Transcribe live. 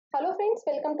Hello friends,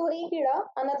 welcome to Ekeeda,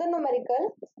 another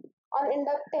numerical on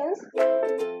inductance.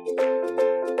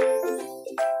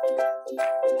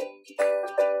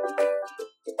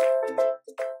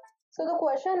 So the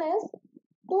question is,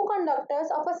 two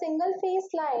conductors of a single phase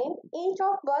line, each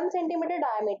of 1 centimeter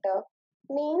diameter,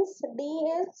 means D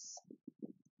is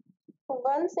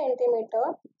 1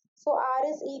 centimeter. So R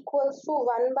is equals to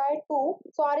 1 by 2.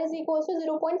 So R is equals to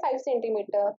 0.5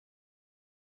 centimeter.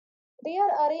 They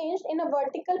are arranged in a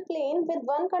vertical plane with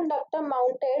one conductor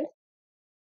mounted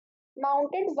 1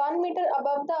 meter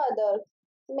above the other.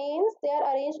 Means they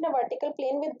are arranged in a vertical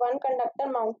plane with one conductor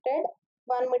mounted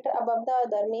 1 meter above the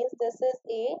other. Means this is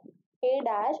A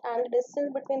dash, and the distance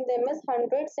between them is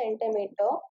 100 centimeter.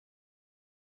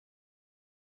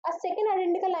 A second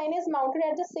identical line is mounted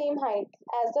at the same height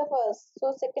as the first.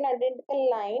 So second identical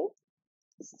line,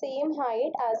 same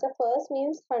height as the first,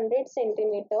 means 100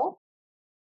 centimeter.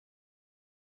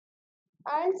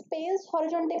 And spaced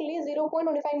horizontally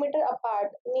 0.25 meter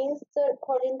apart, means the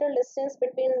horizontal distance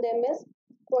between them is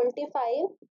 25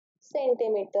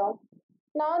 centimeter.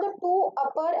 Now the two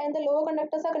upper and the lower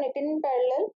conductors are connected in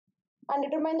parallel and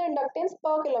determine the inductance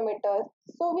per kilometer.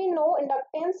 So we know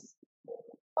inductance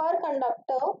per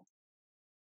conductor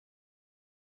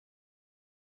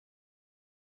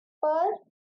per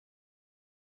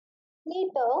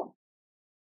meter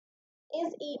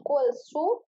is equals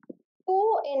to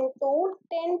 2 into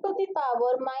 10 to the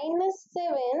power minus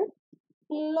 7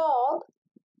 log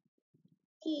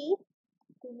E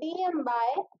dm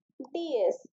by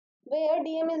ds, where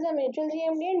dm is the mutual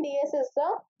GMD and ds is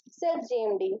the self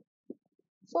GMD.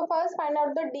 So first find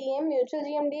out the dm, mutual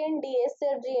GMD, and ds,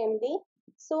 self GMD.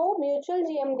 So mutual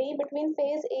GMD between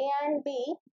phase A and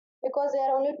B, because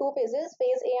there are only two phases,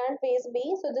 phase A and phase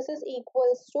B. So this is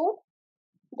equals to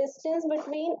distance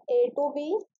between A to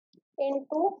B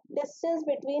into distance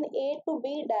between A to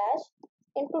B dash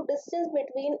into distance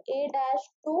between A dash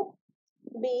to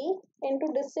B into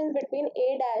distance between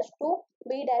A dash to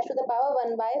B dash to the power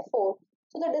 1 by 4.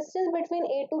 So the distance between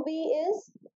A to B is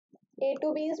 25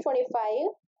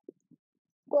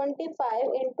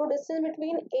 into distance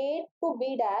between A to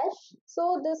B dash.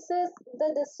 So this is the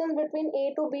distance between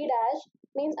A to B dash,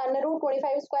 means under root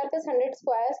 25 square plus 100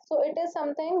 squares. So it is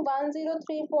something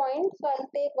 103 point. So I'll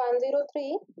take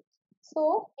 103.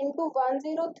 So into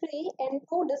 103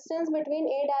 into distance between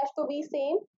A dash to B,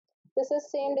 same. This is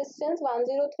same distance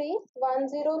 103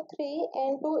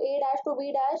 into A dash to B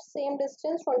dash, same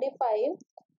distance 25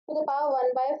 to the power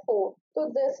 1 by 4. So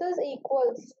this is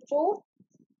equals to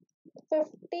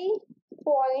 50.74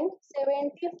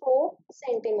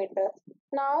 centimeter.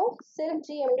 Now self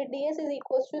GMD, ds is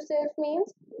equals to self,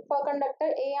 means for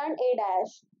conductor A and A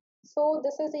dash. So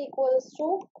this is equals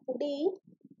to D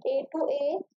A to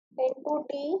A into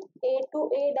D A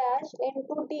to A dash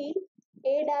into D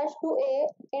A dash to A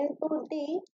into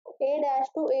D A dash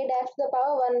to A dash to the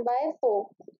power 1 by 4.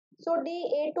 So D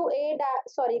A to A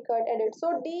dash, edit.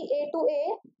 So D A to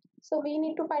A, so we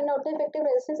need to find out the effective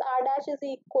resistance. R dash is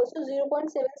equals to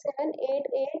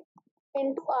 0.7788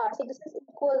 into R. So this is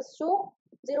equals to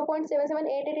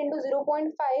 0.7788 into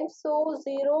 0.5, so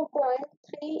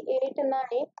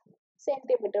 0.389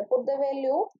 centimeter. Put the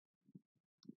value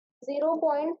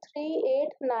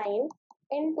 0.389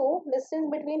 into distance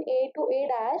between A to A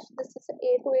dash. This is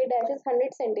A to A dash is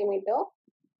 100 centimeter.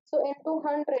 So into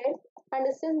 100, and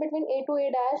distance between A to A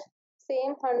dash,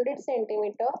 same 100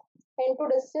 centimeter, into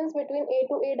distance between A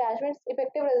to A dash, means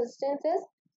effective resistance is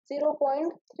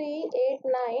 0.389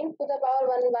 to the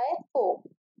power 1 by 4.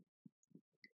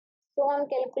 So on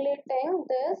calculating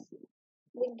this,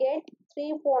 we get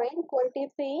 3.23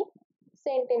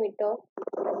 centimeter.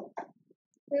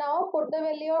 Now put the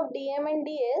value of dm and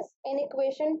ds in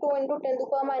equation 2 into 10 to the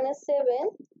power minus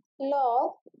 7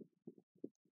 log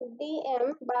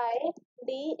dm by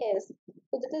ds.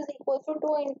 So this is equals to 2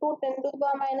 into 10 to the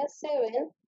power minus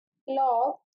 7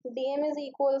 log dm is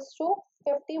equals to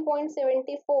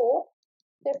 50.74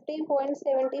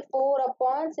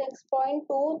 upon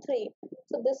 6.23.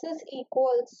 So this is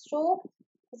equals to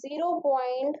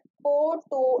 0.42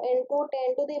 into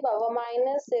 10 to the power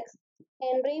minus 6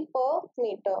 Henry per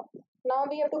meter. Now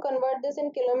we have to convert this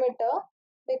in kilometer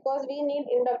because we need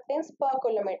inductance per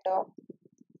kilometer.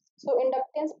 So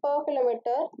inductance per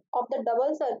kilometer of the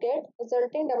double circuit,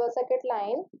 resulting double circuit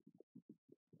line,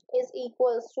 is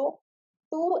equals to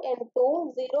 2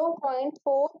 into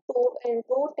 0.42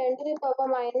 into 10 to the power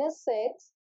minus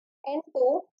 6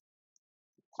 into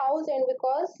 1000,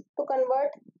 because to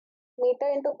convert meter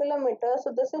into kilometer, so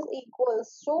this is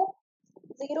equals to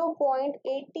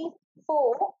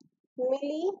 0.84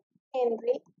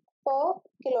 millihenry per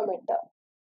kilometer.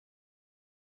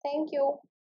 Thank you.